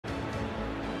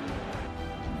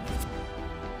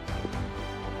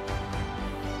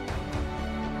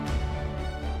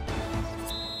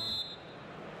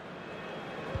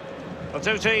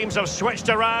two teams have switched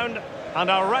around and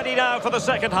are ready now for the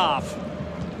second half.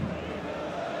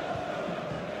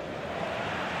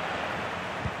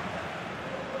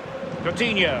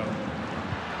 Coutinho.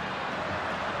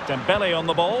 Dembele on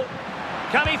the ball.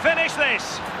 Can he finish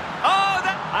this? Oh,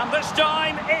 and this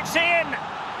time it's in.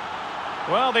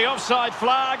 Well, the offside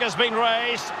flag has been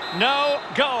raised. No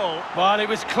goal. Well, it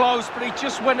was close, but he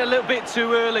just went a little bit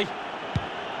too early.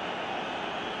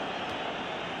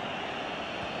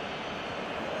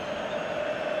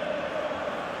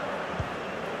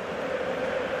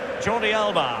 Jordi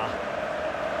Alba.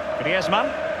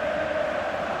 Griezmann.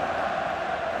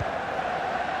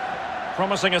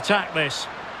 Promising attack, this.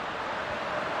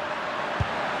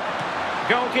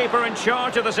 Goalkeeper in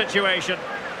charge of the situation.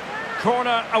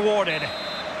 Corner awarded.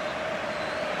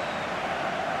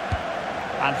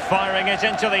 And firing it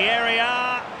into the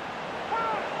area.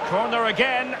 Corner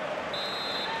again.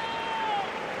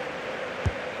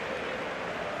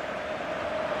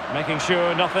 Making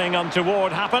sure nothing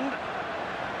untoward happened.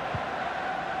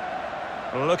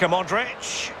 Luka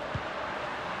Modric.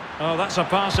 Oh, that's a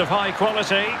pass of high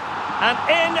quality. And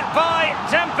in by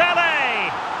Dembele.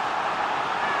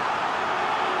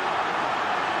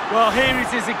 Well, here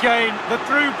it is again. The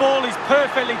through ball is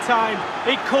perfectly timed.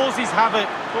 It causes havoc,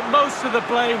 but most of the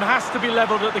blame has to be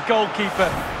levelled at the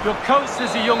goalkeeper. You're coached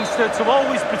as a youngster to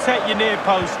always protect your near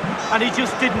post, and he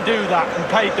just didn't do that and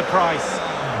paid the price.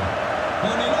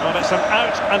 Well, it's an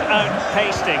out-and-out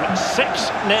pasting.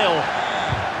 6-0.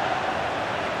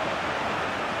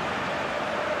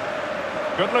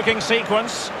 Good-looking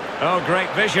sequence. Oh, great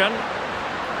vision.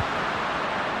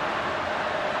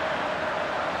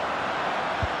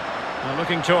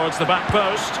 Looking towards the back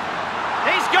post.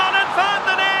 He's gone and found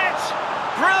the net!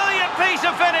 Brilliant piece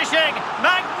of finishing!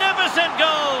 Magnificent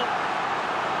goal!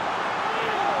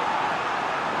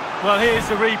 Well, here's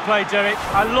the replay, Derek.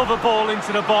 I love a ball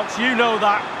into the box, you know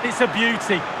that. It's a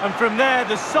beauty. And from there,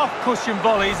 the soft cushion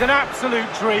volley is an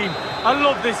absolute dream. I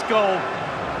love this goal.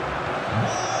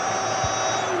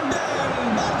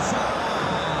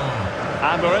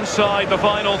 And we're inside the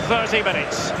final 30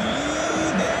 minutes.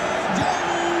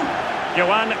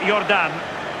 Joan Jordan.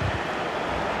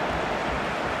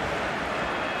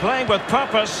 Playing with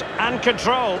purpose and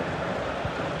control.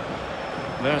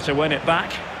 There to win it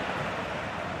back.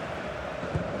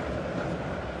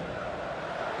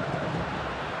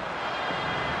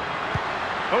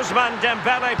 Ousmane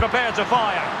Dembele prepared to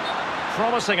fire.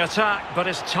 Promising attack, but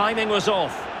his timing was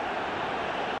off.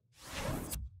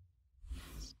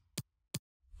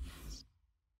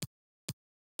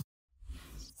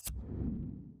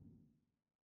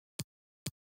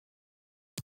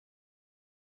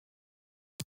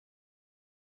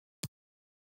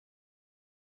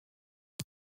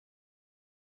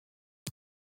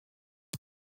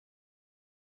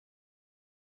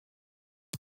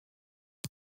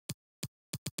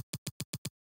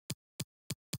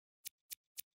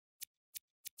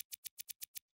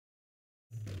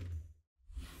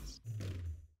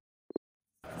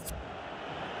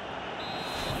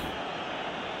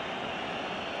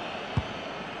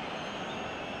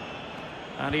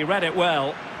 And he read it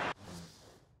well.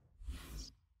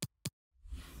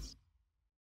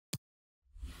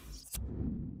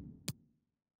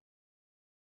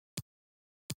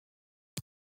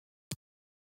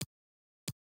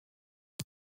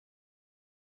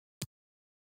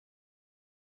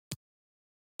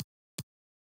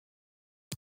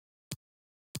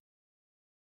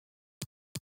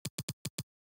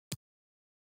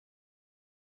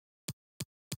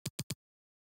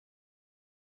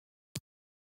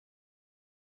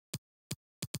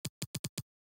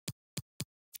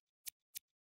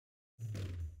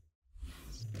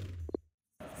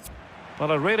 Well,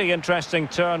 a really interesting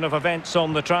turn of events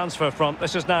on the transfer front.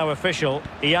 This is now official.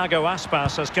 Iago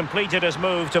Aspas has completed his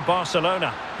move to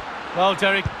Barcelona. Well,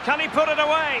 Derek. Can he put it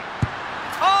away?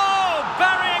 Oh,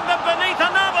 burying them beneath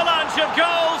an avalanche of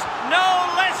goals. No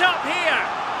let up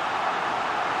here.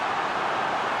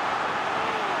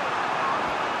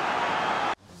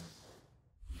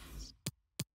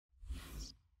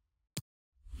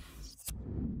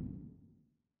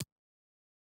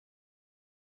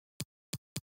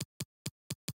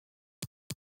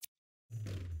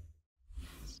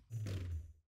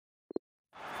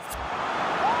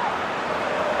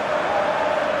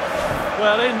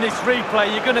 Well, in this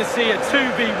replay, you're going to see a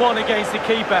 2v1 against the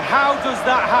keeper. How does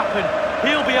that happen?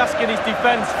 He'll be asking his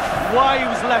defence why he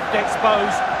was left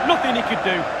exposed. Nothing he could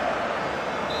do.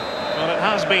 Well, it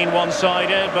has been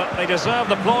one-sided, but they deserve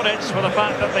the plaudits for the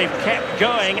fact that they've kept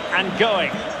going and going.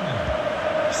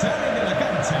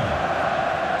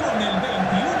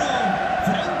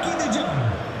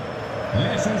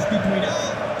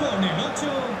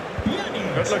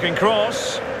 Good-looking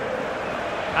cross.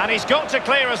 And he's got to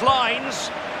clear his lines.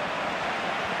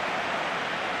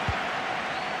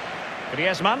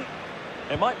 Griezmann.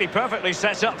 It might be perfectly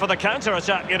set up for the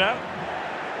counter-attack, you know.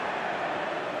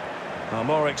 A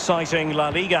more exciting La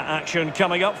Liga action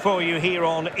coming up for you here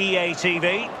on EA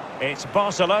TV. It's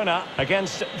Barcelona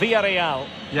against Villarreal.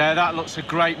 Yeah, that looks a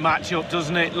great matchup,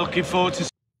 doesn't it? Looking forward to...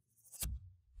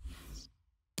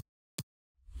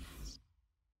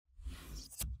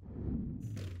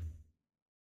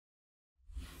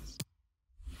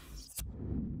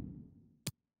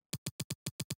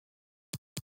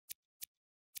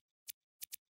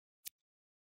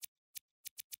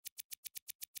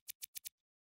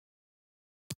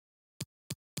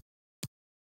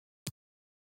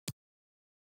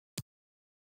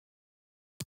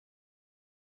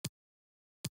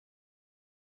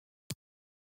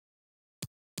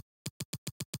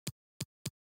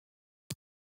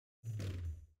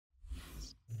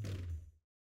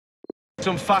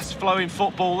 Some fast-flowing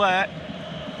football there.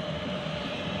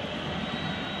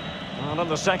 Well, in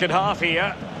the second half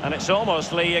here, and it's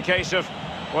almost, Lee, a case of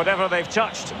whatever they've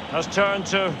touched has turned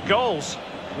to goals.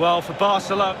 Well, for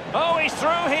Barcelona... Oh, he's through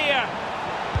here!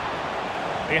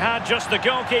 He had just the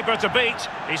goalkeeper to beat.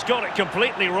 He's got it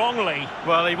completely wrongly.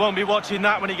 Well, he won't be watching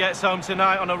that when he gets home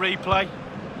tonight on a replay.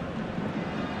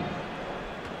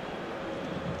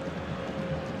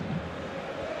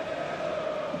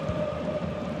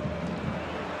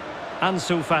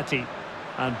 Ansu Fati.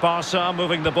 And Barca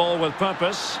moving the ball with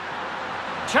purpose.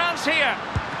 Chance here.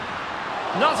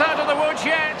 Not out of the woods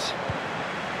yet.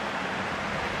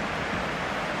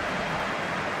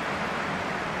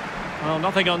 Well,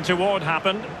 nothing untoward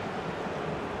happened.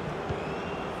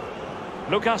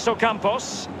 Lucas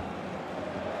Ocampos.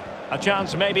 A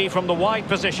chance maybe from the wide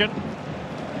position.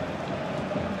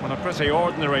 Well, a pretty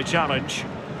ordinary challenge.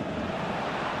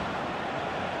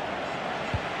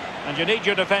 And you need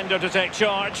your defender to take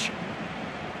charge.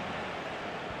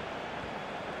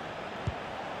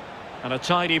 And a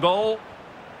tidy ball.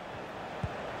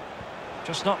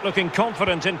 Just not looking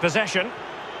confident in possession.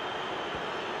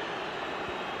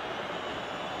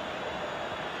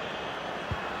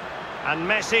 And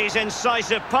Messi's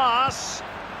incisive pass.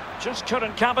 Just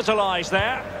couldn't capitalise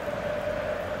there.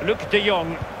 Luc de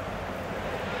Jong.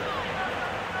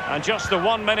 And just the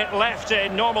 1 minute left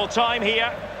in normal time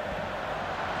here.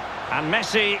 And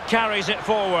Messi carries it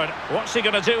forward. What's he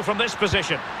going to do from this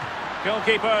position?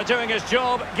 Goalkeeper doing his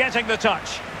job, getting the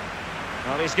touch.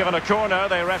 Well, he's given a corner,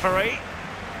 the referee.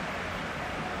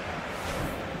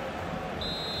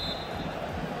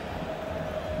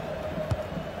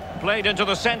 Played into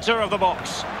the centre of the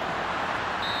box.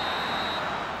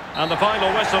 And the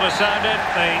final whistle is sounded.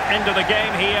 The end of the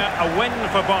game here, a win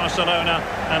for Barcelona.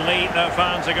 And Lee, their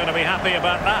fans are going to be happy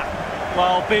about that.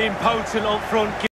 Well, being potent up front...